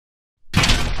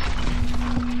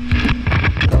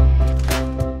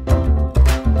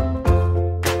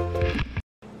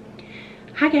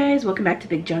guys, welcome back to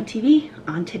BigJon TV.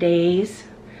 On today's,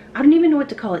 I don't even know what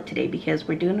to call it today because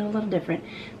we're doing it a little different.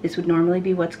 This would normally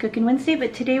be What's Cooking Wednesday,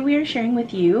 but today we are sharing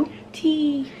with you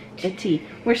tea. The tea.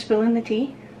 We're spilling the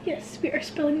tea? Yes, we are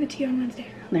spilling the tea on Wednesday.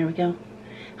 There we go.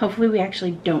 Hopefully we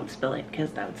actually don't spill it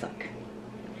because that would suck.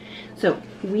 So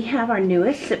we have our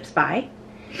newest Sipsby.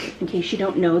 In case you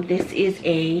don't know, this is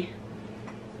a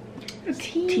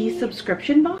tea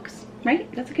subscription box,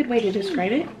 right? That's a good way to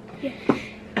describe it. Yeah.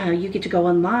 You get to go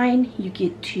online, you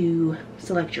get to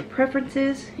select your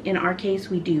preferences. In our case,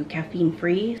 we do caffeine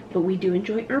free, but we do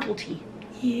enjoy herbal tea.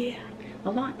 Yeah.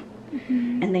 A lot.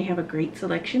 And they have a great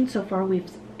selection. So far we've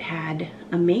had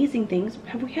amazing things.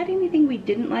 Have we had anything we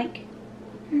didn't like?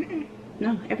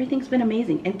 No, everything's been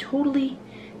amazing and totally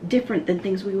different than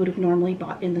things we would have normally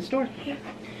bought in the store. Yeah.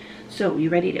 So,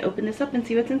 you ready to open this up and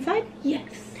see what's inside?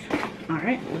 Yes.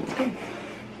 Alright, let's go.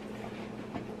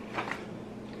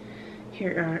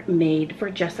 Here are made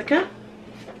for Jessica.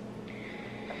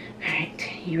 Alright,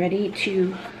 you ready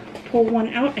to pull one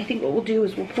out? I think what we'll do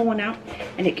is we'll pull one out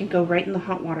and it can go right in the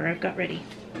hot water I've got ready.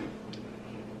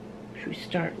 Should we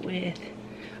start with,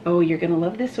 oh, you're gonna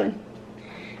love this one.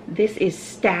 This is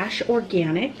Stash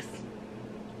Organics.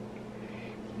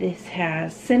 This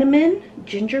has cinnamon,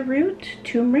 ginger root,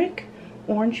 turmeric,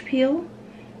 orange peel,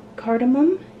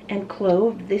 cardamom, and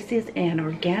clove. This is an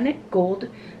organic gold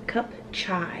cup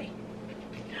chai.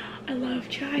 I love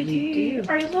chai You tea. do.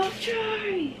 I love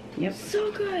chai. Yep.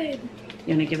 So good.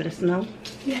 You wanna give it a smell?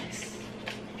 Yes.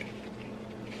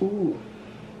 Ooh.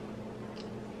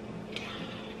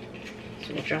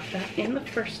 So we'll drop that in the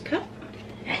first cup.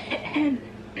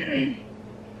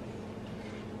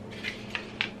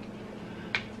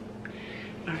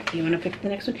 Alright, you want to pick the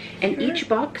next one? And Sure. each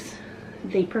box,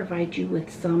 they provide you with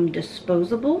some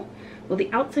disposable. Well,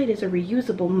 the outside is a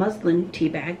reusable muslin tea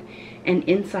bag, and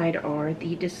inside are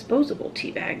the disposable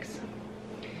tea bags.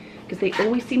 Because they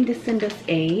always seem to send us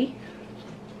a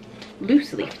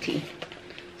loose leaf tea.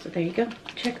 So there you go.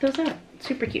 Check those out.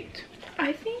 Super cute.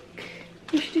 I think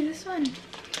we should do this one.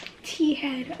 Tea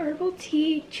head, herbal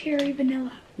tea, cherry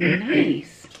vanilla.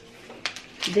 Nice.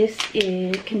 This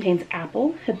contains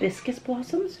apple, hibiscus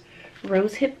blossoms,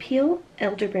 rosehip peel,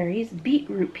 elderberries,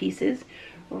 beetroot pieces,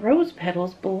 rose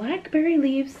petals, blackberry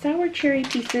leaves, sour cherry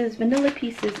pieces, vanilla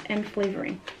pieces, and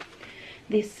flavoring.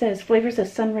 This says flavors of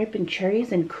sun-ripened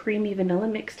cherries and creamy vanilla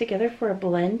mixed together for a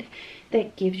blend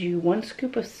that gives you 1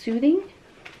 scoop of soothing.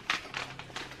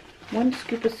 1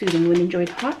 scoop of soothing when enjoyed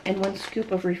hot, and 1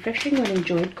 scoop of refreshing when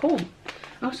enjoyed cold.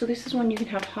 Oh, so this is one you can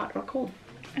have hot or cold.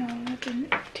 Oh, that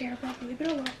didn't tear properly, but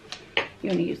oh well. You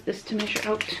want to use this to measure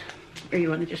out, or you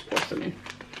want to just pour some in?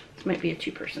 This might be a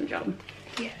 2-person job.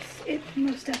 Yes, it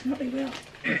most definitely will.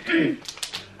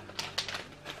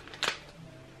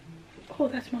 Oh,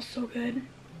 that smells so good.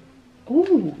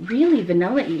 Ooh, really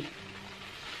vanilla-y.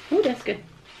 Ooh, that's good.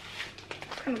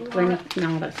 Kind of a Glenn, lot.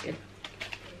 no, that's good.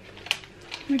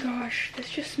 Oh my gosh, this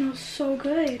just smells so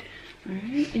good.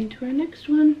 Alright, into our next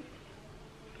one.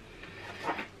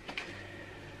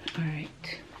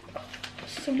 Alright.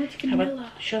 So much How about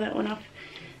vanilla. show that one off?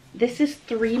 This is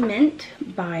 3 Mint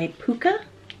by Puka.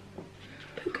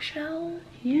 Puka shell.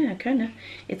 Yeah, kind of.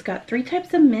 It's got 3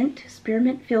 types of mint: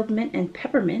 spearmint, field mint, and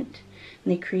peppermint.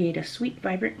 And they create a sweet,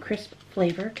 vibrant, crisp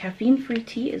flavor. Caffeine-free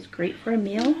tea is great for a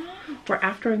meal, or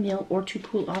after a meal, or to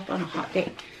cool off on a hot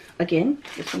day. Again,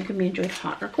 this one can be enjoyed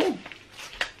hot or cold.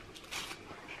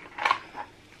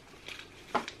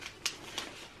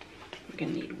 We're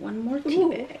gonna need 1 more tea Ooh.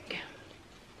 bag.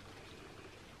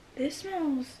 This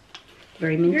smells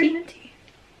Very minty. very minty.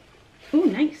 Ooh,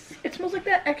 nice. It smells like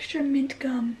that extra mint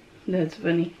gum. That's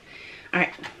funny.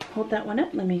 Alright, hold that one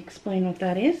up. Let me explain what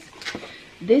that is.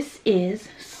 This is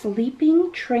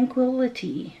Sleeping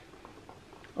Tranquility.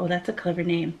 Oh, that's a clever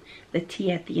name. The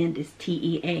T at the end is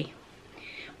TEA.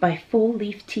 By Full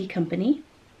Leaf Tea Company.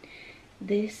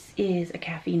 This is a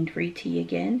caffeine-free tea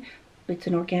again. It's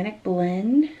an organic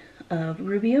blend of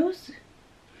rooibos,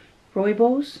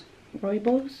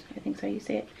 I think is how you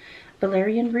say it,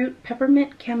 valerian root,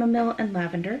 peppermint, chamomile, and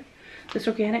lavender. This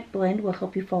organic blend will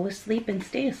help you fall asleep and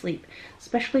stay asleep.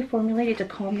 Specially formulated to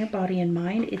calm your body and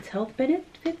mind, its health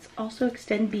benefits also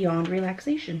extend beyond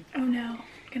relaxation. Oh no,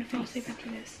 I'm gonna fall asleep after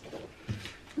this.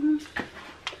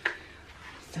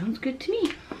 Sounds good to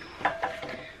me.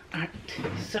 Alright,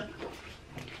 so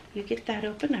you get that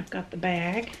open. I've got the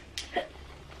bag.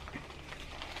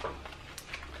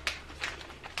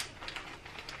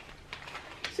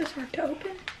 Is this hard to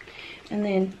open? And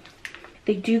then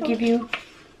they do give you,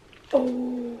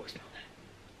 Oh, smell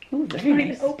that. oh, It's very not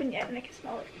nice. even open yet and I can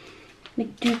smell it. They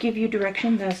do give you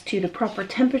directions as to the proper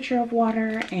temperature of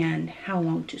water and how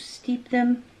long to steep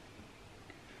them.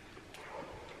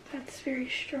 That's very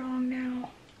strong now.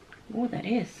 Oh, that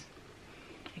is.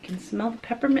 I can smell the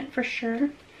peppermint for sure,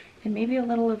 and maybe a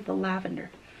little of the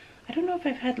lavender. I don't know if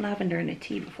I've had lavender in a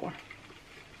tea before.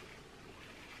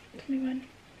 Tell me when.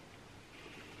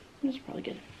 This is probably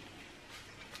good.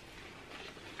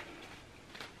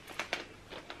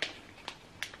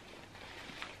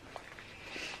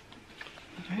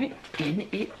 All right, in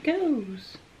it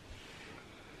goes.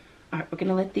 All right, we're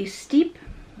gonna let these steep.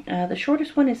 The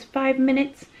shortest one is 5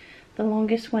 minutes. The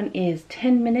longest one is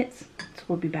 10 minutes. So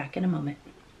we'll be back in a moment.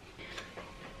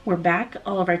 We're back.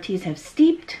 All of our teas have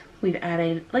steeped. We've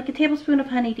added like a tablespoon of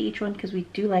honey to each one because we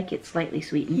do like it slightly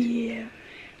sweetened. Yeah.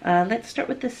 Let's start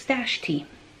with the stash tea.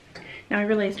 Now I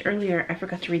realized earlier I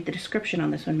forgot to read the description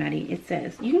on this one, Maddie. It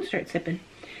says, you can start sipping.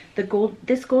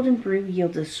 This golden brew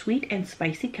yields a sweet and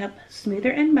spicy cup,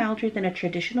 smoother and milder than a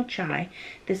traditional chai.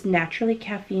 This naturally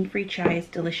caffeine-free chai is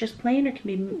delicious plain or can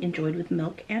be enjoyed with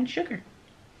milk and sugar.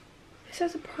 This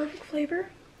has a perfect flavor.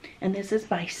 And this is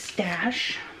by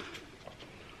Stash.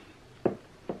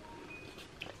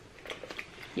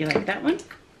 You like that one?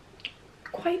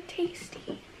 Quite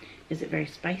tasty. Is it very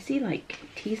spicy, like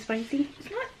tea spicy? It's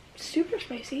not super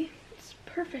spicy. It's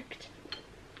perfect.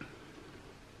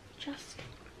 Just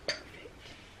perfect.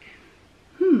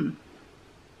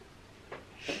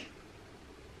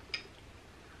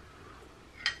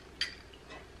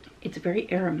 It's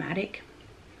very aromatic.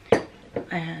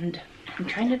 And I'm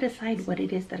trying to decide what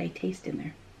it is that I taste in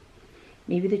there.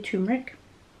 Maybe the turmeric?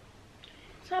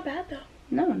 It's not bad though.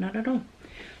 No, not at all.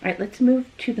 All right, let's move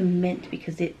to the mint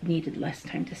because it needed less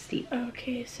time to steep.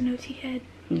 Okay, so no tea head.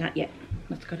 Not yet.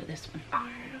 Let's go to this one.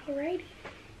 Alrighty.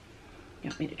 You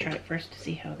want me to try it first to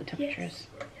see how the temperature is?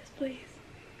 Yes, please.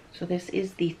 So this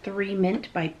is the 3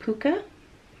 Mint by Puka.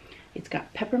 It's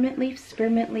got peppermint leaf,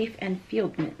 spearmint leaf, and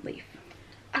field mint leaf.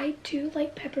 I do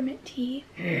like peppermint tea.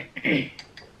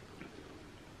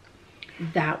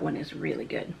 That one is really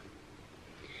good.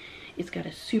 It's got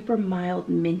a super mild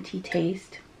minty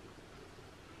taste,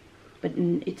 but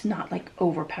it's not like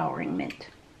overpowering mint.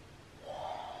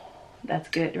 That's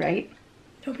good, right?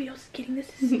 Nobody else is getting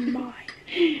this. This is mine.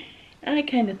 I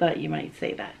kind of thought you might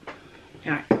say that.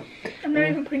 All right. I'm not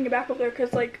even putting it back up there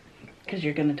because, like... Because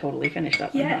you're going to totally finish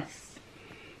that one, huh? Yes.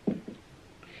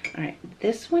 All right.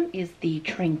 This one is the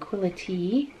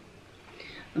Tranquility.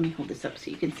 Let me hold this up so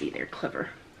you can see their clever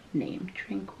name.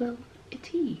 Tranquility.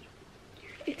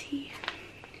 Tea.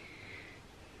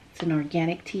 It's an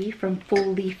organic tea from Full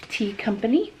Leaf Tea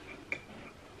Company.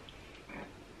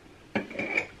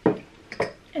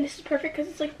 And this is perfect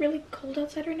because it's like really cold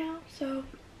outside right now, so...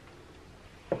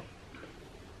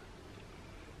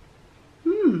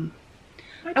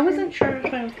 I wasn't sure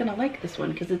if I was going to like this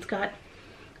one because it's got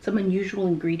some unusual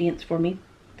ingredients for me.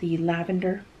 The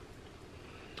lavender.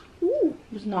 Ooh,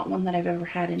 it was not one that I've ever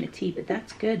had in a tea, but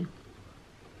that's good.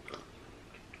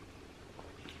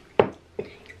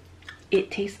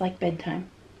 It tastes like bedtime.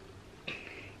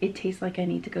 It tastes like I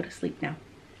need to go to sleep now.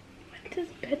 What does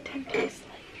bedtime taste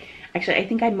like? Actually, I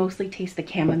think I mostly taste the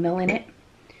chamomile in it.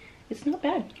 It's not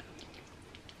bad.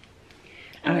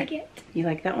 I like it. You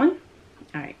like that one?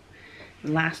 All right.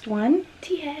 Last one.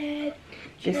 Tea head.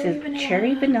 This is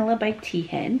Cherry Vanilla by Tea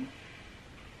Head.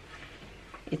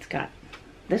 It's got,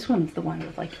 this one's the one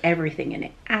with like everything in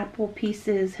it. Apple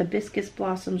pieces, hibiscus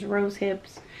blossoms, rose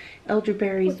hips,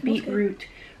 elderberries, beetroot,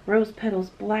 rose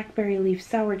petals, blackberry leaf,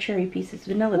 sour cherry pieces,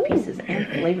 vanilla pieces, and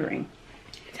flavoring.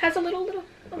 It has a little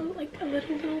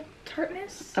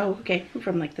tartness. Oh, okay.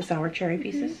 From like the sour cherry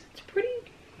pieces. It's pretty.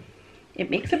 It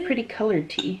makes a pretty colored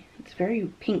tea. It's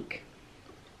very pink.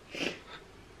 It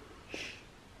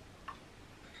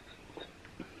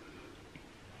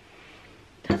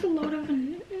has a lot of,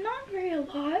 not very a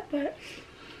lot, but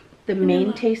the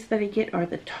main taste that I get are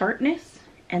the tartness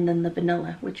and then the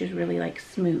vanilla, which is really like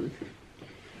smooth.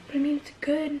 But I mean, it's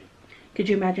good. Could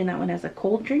you imagine that one as a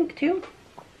cold drink too?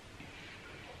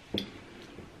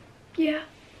 Yeah.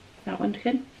 That one's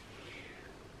good.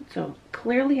 So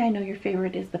clearly I know your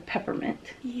favorite is the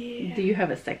peppermint. Yeah. Do you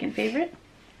have a second favorite?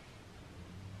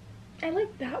 I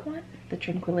like that one. The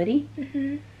Tranquility?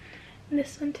 And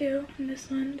this one too. And this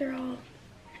one. They're all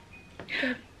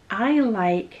good. I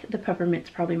like the peppermint's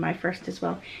probably my first as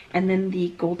well. And then the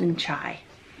golden chai.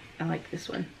 I like this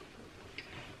one.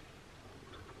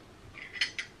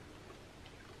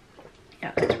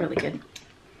 Yeah, that's really good.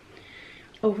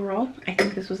 Overall, I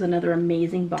think this was another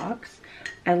amazing box.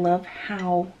 I love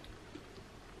how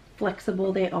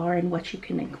flexible they are and what you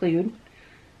can include,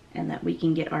 and that we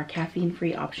can get our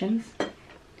caffeine-free options.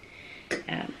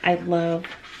 I love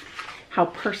how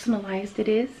personalized it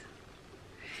is.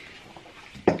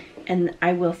 And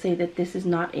I will say that this is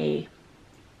not a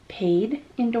paid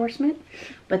endorsement,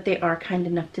 but they are kind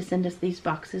enough to send us these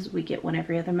boxes. We get one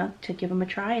every other month to give them a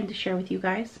try and to share with you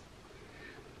guys.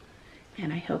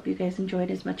 And I hope you guys enjoy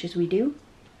it as much as we do.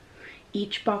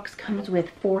 Each box comes with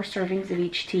 4 servings of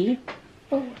each tea.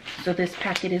 Oh. So this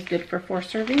packet is good for 4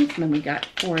 servings. And then we got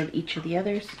 4 of each of the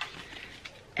others.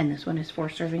 And this one is 4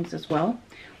 servings as well,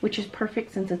 which is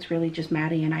perfect since it's really just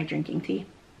Maddie and I drinking tea.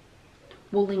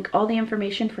 We'll link all the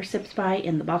information for Sipsby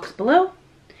in the box below.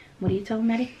 What do you tell them,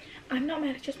 Maddie? I'm not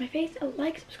mad, it's just my face. A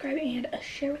like, subscribe, and a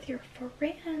share with your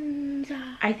friends.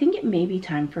 I think it may be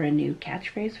time for a new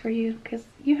catchphrase for you, because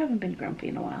you haven't been grumpy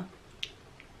in a while.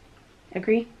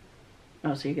 Agree?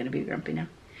 Oh, so you're going to be grumpy now.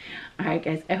 Alright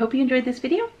guys, I hope you enjoyed this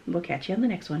video. We'll catch you on the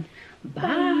next one.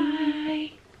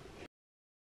 Bye!